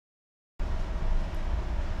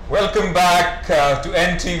Welcome back to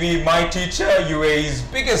NTV, My Teacher, UAE's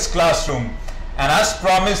biggest classroom. And as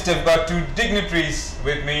promised, I've got two dignitaries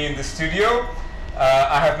with me in the studio.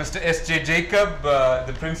 I have Mr. S.T.Jacob,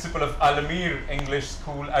 the principal of Ameer English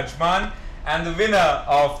School, Ajman, and the winner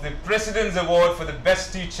of the President's Award for the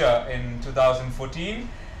Best Teacher in 2014.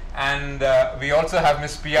 And we also have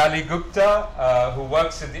Ms. Piyali Gupta, who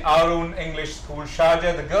works at the Our Own English School,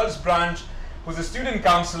 Sharjah, the girls branch, who's a student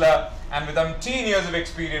counsellor and with 10 years of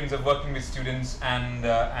experience of working with students and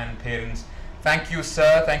parents. Thank you,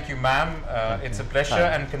 sir. Thank you, ma'am. It's a pleasure.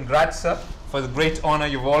 And congrats, sir, for the great honor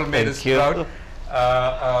you've all made us proud.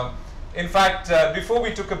 In fact, before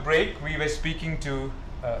we took a break, we were speaking to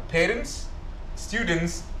parents,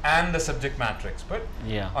 students, and the subject matter expert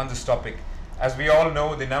on this topic. As we all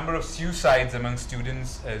know, the number of suicides among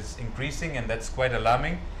students is increasing, and that's quite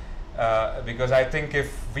alarming. Because I think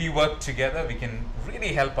if we work together, we can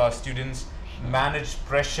really help our students manage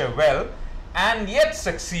pressure well and yet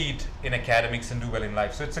succeed in academics and do well in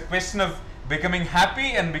life. So it's a question of becoming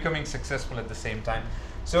happy and becoming successful at the same time.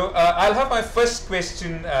 So I'll have my first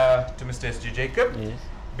question to Mr. S.T.Jacob,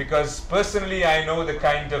 because personally I know the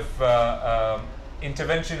kind of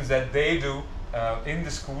interventions that they do in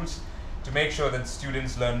the schools to make sure that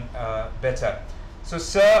students learn better. So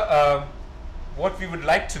sir, what we would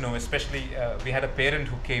like to know, especially we had a parent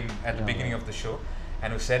who came at the beginning of the show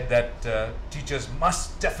and who said that teachers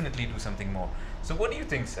must definitely do something more. So what do you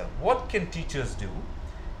think, sir? What can teachers do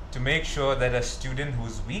to make sure that a student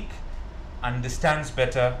who's weak understands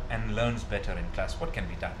better and learns better in class? What can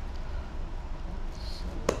be done?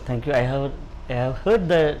 Thank you. I have heard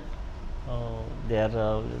the their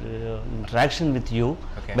interaction with you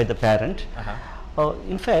by the parent.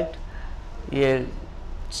 In fact,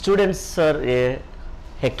 students are a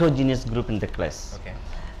heterogeneous group in the class.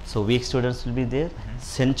 So weak students will be there,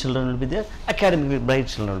 sane children will be there, academically bright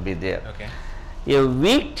children will be there. A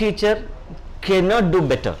weak teacher cannot do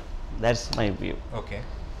better. That's my view.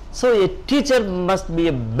 So a teacher must be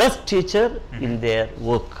a best teacher in their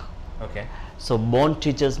work. So born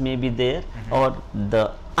teachers may be there, or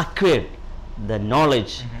the acquired, the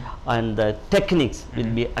knowledge and the techniques will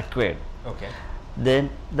be acquired. Then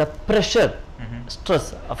the pressure,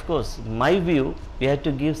 stress, of course, in my view, we have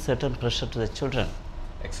to give certain pressure to the children.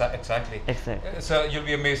 Exactly. So you'll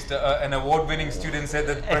be amazed, an award-winning student said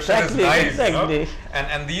that pressure is nice. You know?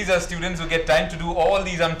 And these are students who get time to do all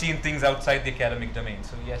these umpteen things outside the academic domain.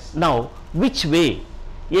 So yes. Now, which way?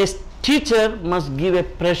 Yes, teacher must give a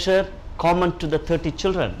pressure common to the 30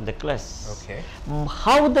 children in the class.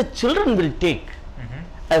 How the children will take,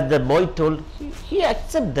 as the boy told, he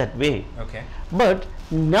accept that way. But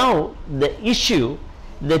now the issue,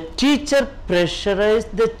 the teacher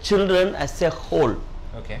pressurized the children as a whole.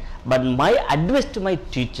 But my advice to my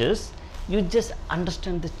teachers, you just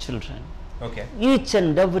understand the children. Each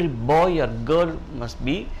and every boy or girl must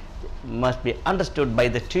be understood by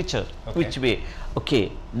the teacher. Which way?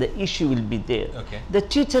 The issue will be there. The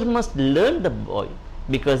teacher must learn the boy,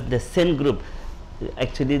 because the same group,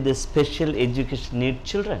 actually the special education need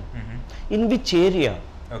children. In which area?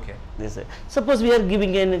 Suppose we are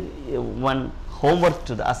giving one homework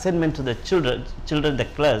to the assignment to the children the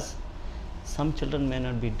class. Some children may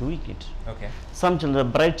not be doing it. Some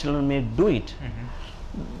children, bright children, may do it.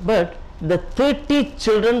 But the 30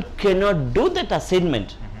 children cannot do that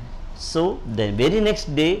assignment. So the very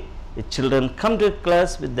next day, the children come to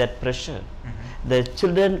class with that pressure. The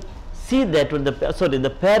children see that,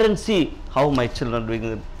 the parents see how my children are doing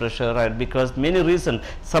the pressure, right? Because many reasons,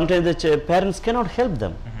 sometimes the parents cannot help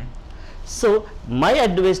them. So my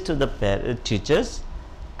advice to the teachers,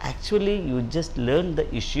 actually you just learn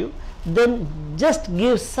the issue, then just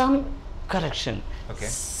give some correction,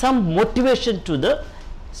 some motivation to the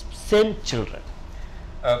same children.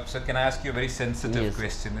 So can I ask you a very sensitive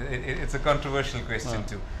question? It's a controversial question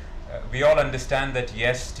too. We all understand that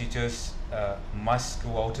yes, teachers must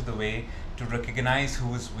go out of the way to recognize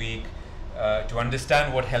who is weak, to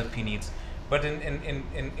understand what help he needs. But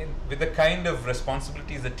with the kind of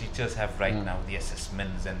responsibilities that teachers have right now, the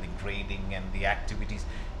assessments and the grading and the activities,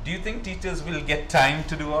 do you think teachers will get time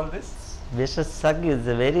to do all this? Mr. Sagi is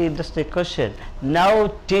a very interesting question. Now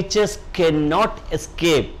teachers cannot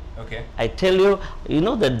escape. I tell you, you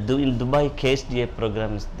know that in Dubai KSDA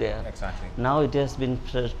program is there. Now it has been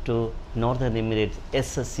to Northern Emirates,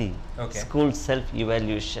 SSE, School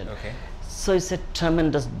Self-Evaluation. So it's a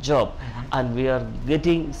tremendous job, and we are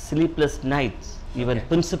getting sleepless nights, even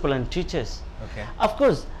principal and teachers. Of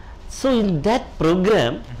course, so in that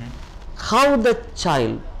program, how the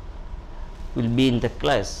child will be in the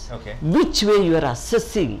class. Okay. Which way you are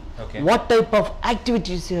assessing, okay. what type of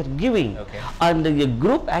activities you are giving, okay. and the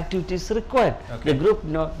group activities required. Okay. The group,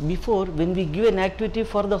 before when we give an activity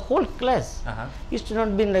for the whole class, it should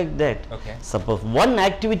not be like that. Okay. Suppose one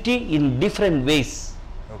activity in different ways.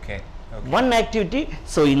 Okay. Okay. One activity,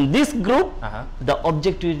 so in this group the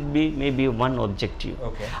objective will be maybe one objective,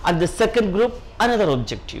 okay. and the second group another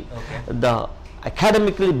objective. Okay. The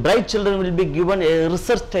academically bright children will be given a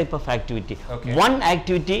research type of activity. Okay. One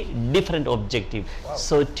activity, different objective. Wow.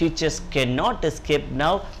 So teachers cannot escape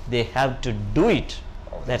now, they have to do it.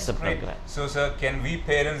 That's the great. program. So, sir, can we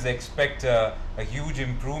parents expect a huge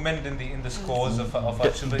improvement in the scores of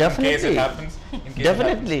our children Definitely. in case it happens?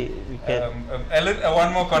 Definitely.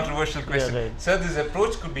 One more controversial question. Yeah, right. Sir, this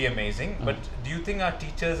approach could be amazing, but do you think our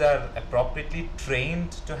teachers are appropriately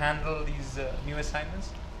trained to handle these new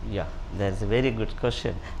assignments? Yeah, that's a very good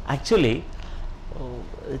question. Actually,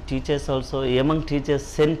 teachers also, among teachers,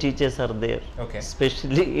 same teachers are there. Okay.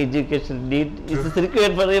 Especially education need is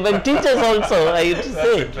required for among teachers also, I used to That's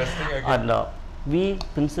say. interesting. Okay. And we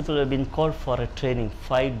principal have been called for a training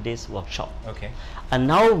 5 days workshop. Okay. And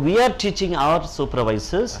now we are teaching our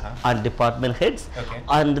supervisors and department heads, okay.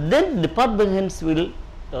 and then department heads will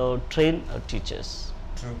train our teachers.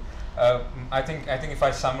 True. I think if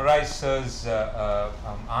I summarize sir's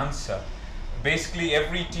answer, basically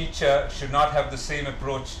every teacher should not have the same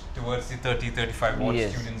approach towards the 30-35 odd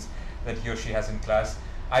Yes. students that he or she has in class.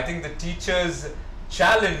 I think the teacher's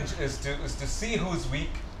challenge is to see who's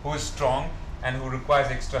weak, who is strong, and who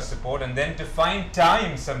requires extra support, and then to find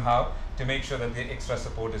time somehow to make sure that the extra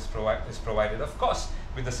support is provided, of course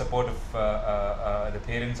with the support of the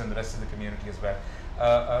parents and the rest of the community as well.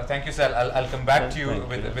 Thank you, sir. I'll come back to you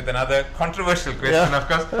with another controversial question, of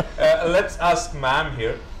course. Let's ask ma'am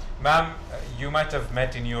here. Ma'am, you might have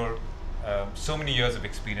met in your so many years of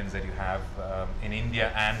experience that you have in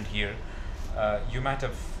India and here, you might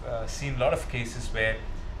have seen a lot of cases where,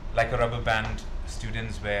 like a rubber band,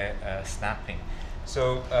 students were snapping.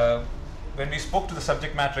 So when we spoke to the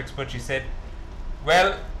subject matter expert, she said,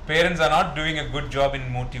 well, parents are not doing a good job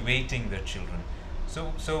in motivating their children.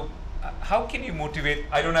 So how can you motivate?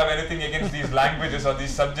 I don't have anything against these languages or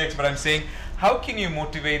these subjects, but I'm saying, how can you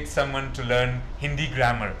motivate someone to learn Hindi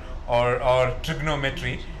grammar or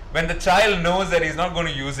trigonometry when the child knows that he's not going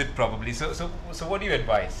to use it probably? So what do you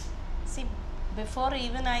advise? See, before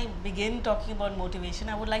even I begin talking about motivation,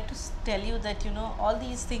 I would like to tell you that, you know, all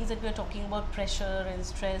these things that we are talking about, pressure and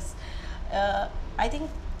stress, I think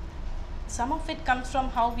some of it comes from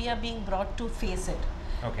how we are being brought to face it.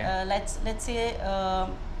 Okay. Let's say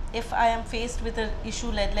if I am faced with an issue,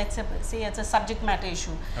 let's say it's a subject matter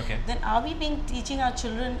issue, okay. then are we teaching our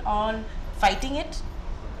children on fighting it,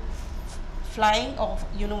 flying, or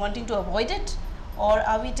wanting to avoid it? Or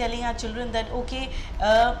are we telling our children that, okay,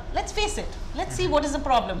 let's face it, let's see what is the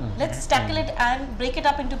problem, let's tackle it and break it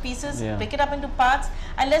up into pieces, break it up into parts,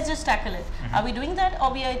 and let's just tackle it. Are we doing that,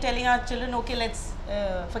 or we are telling our children, okay, let's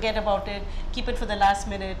forget about it, keep it for the last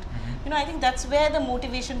minute? I think that's where the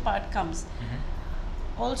motivation part comes.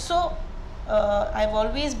 Also, I've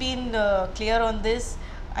always been clear on this.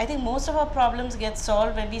 I think most of our problems get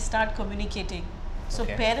solved when we start communicating. So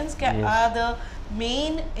parents are the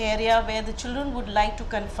main area where the children would like to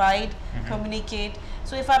confide, communicate.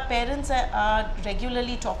 So if our parents are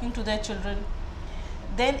regularly talking to their children,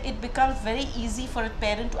 then it becomes very easy for a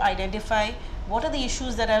parent to identify what are the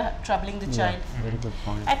issues that are troubling the child. Very good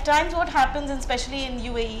point. At times what happens, and especially in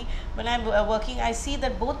UAE, when I'm working, I see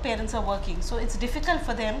that both parents are working. So it's difficult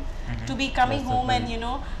for them to be coming home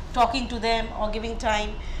and, talking to them or giving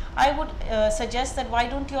time. I would suggest that why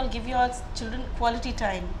don't you all give your children quality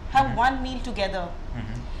time, have one meal together.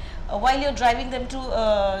 While you're driving them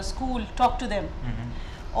to school, talk to them.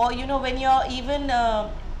 Or when you're even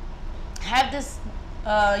have this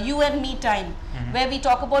you and me time where we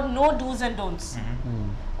talk about no do's and don'ts.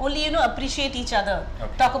 Only appreciate each other,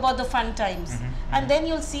 talk about the fun times, and then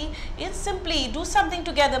you'll see it's simply do something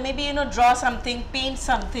together. Maybe draw something, paint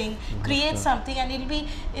something, create something, and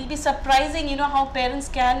it'll be surprising how parents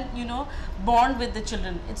can bond with the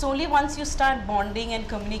children. It's only once you start bonding and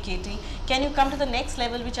communicating can you come to the next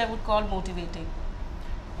level, which I would call motivating.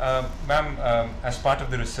 Ma'am, as part of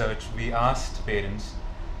the research, we asked parents,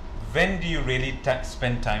 when do you really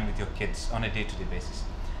spend time with your kids on a day-to-day basis?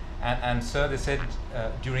 And sir, they said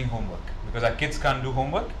during homework, because our kids can't do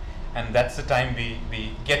homework, and that's the time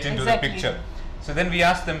we get into the picture. So then we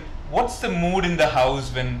asked them, what's the mood in the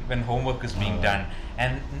house when homework is being done?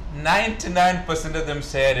 And 99% of them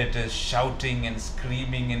said it is shouting and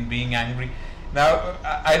screaming and being angry. Now,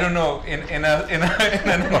 I don't know, in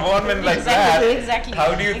an environment like exactly, that,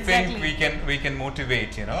 how do you think we can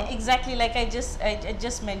motivate, you know? Exactly, like I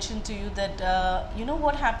just mentioned to you that you know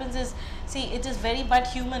what happens is, see, it is very but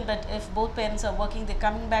human, but if both parents are working, they're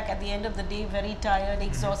coming back at the end of the day very tired,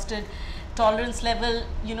 exhausted, tolerance level,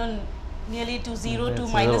 you know, nearly to zero to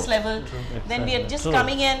minus level. Then we are just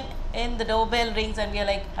coming in the doorbell rings and we are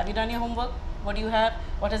like, have you done your homework? What do you have?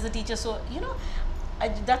 What has the teacher? So, you know,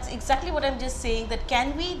 that's exactly what I'm just saying, that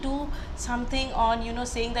can we do something on, you know,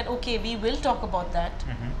 saying that, okay, we will talk about that.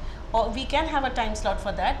 Or we can have a time slot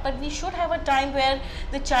for that, but we should have a time where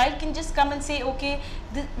the child can just come and say, okay,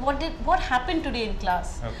 what happened today in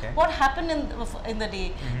class? Okay. What happened in the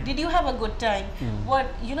day? Did you have a good time? What,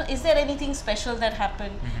 you know, is there anything special that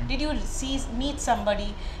happened? Did you meet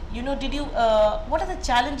somebody? You know, did you, what are the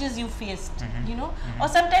challenges you faced? You know, or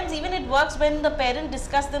sometimes even it works when the parent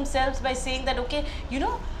discuss themselves by saying that, okay, you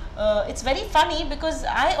know, it's very funny because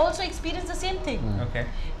I also experienced the same thing. Okay.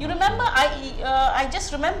 You remember, I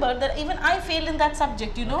just remember that even I failed in that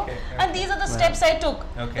subject, you know, and these are the steps I took.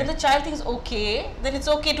 Then the child thinks, okay, then it's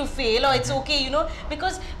okay to fail, or it's okay, you know,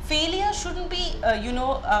 because failure shouldn't be, you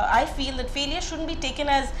know, I feel that failure shouldn't be taken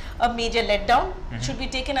as a major letdown, it should be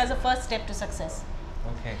taken as a first step to success.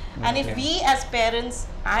 Okay. And if we as parents,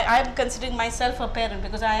 I am considering myself a parent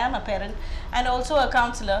because I am a parent and also a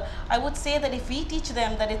counselor, I would say that if we teach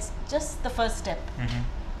them that it's just the first step.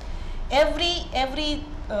 Every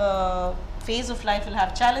phase of life will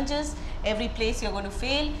have challenges, every place you're going to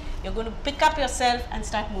fail, you're going to pick up yourself and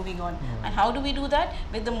start moving on. And how do we do that?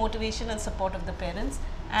 With the motivation and support of the parents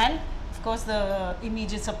and of course the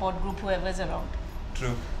immediate support group, whoever is around.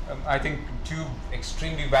 True. I think two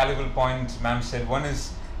extremely valuable points ma'am said. One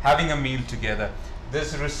is having a meal together.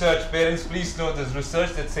 There's research, parents please know, there's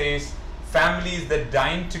research that says families that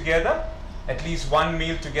dine together, at least one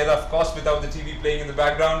meal together, of course without the TV playing in the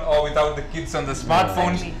background or without the kids on the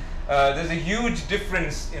smartphones, there's a huge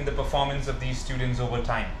difference in the performance of these students over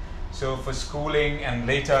time. So for schooling and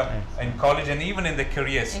later in college and even in their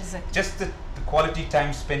careers, just the quality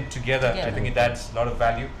time spent together, I think it adds a lot of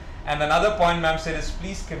value. And another point ma'am said is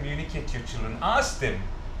please communicate to your children. Ask them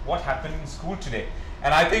what happened in school today.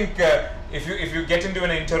 And I think if you get into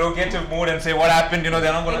an interrogative mode and say what happened, you know,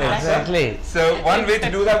 they're not going to answer. So one way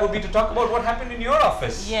to do that would be to talk about what happened in your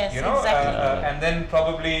office. Yes, you know, and then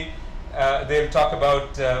probably they'll talk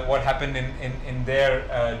about what happened in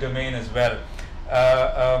their domain as well.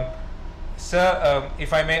 Sir,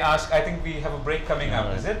 if I may ask, I think we have a break coming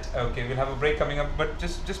up, is it? Okay, we'll have a break coming up, but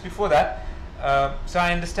just before that, so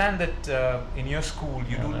I understand that in your school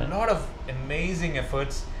you do a lot of amazing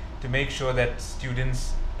efforts to make sure that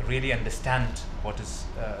students really understand what is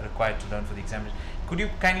required to learn for the examination. Could you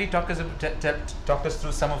kindly talk us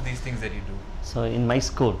through some of these things that you do? So in my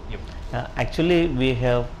school, actually we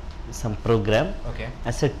have some program.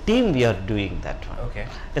 As a team we are doing that one.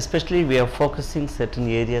 Especially we are focusing certain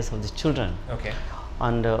areas of the children.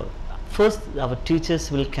 And first our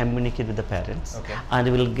teachers will communicate with the parents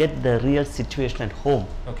and will get the real situation at home.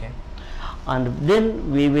 And then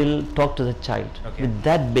we will talk to the child with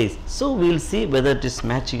that base. So we will see whether it is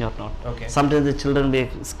matching or not. Sometimes the children may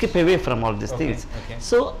skip away from all these things.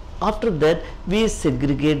 So after that we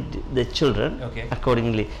segregate the children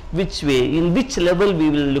accordingly, which way, in which level we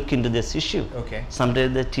will look into this issue.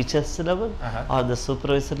 Sometimes the teacher's level or the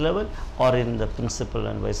supervisor level or in the principal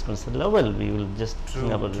and vice principal level we will just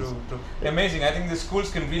think about this. Amazing. I think the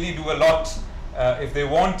schools can really do a lot if they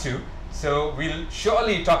want to. So we'll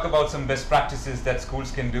surely talk about some best practices that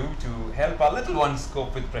schools can do to help our little ones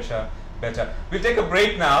cope with pressure better. We'll take a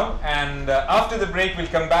break now, and after the break we'll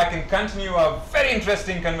come back and continue our very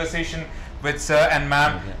interesting conversation with sir and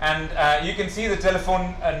ma'am. And you can see the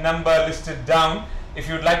telephone number listed down. If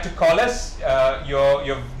you'd like to call us,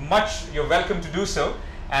 you're welcome to do so,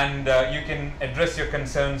 and you can address your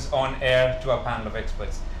concerns on air to our panel of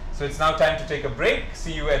experts. So it's now time to take a break.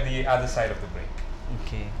 See you at the other side of the break.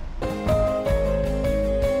 Okay.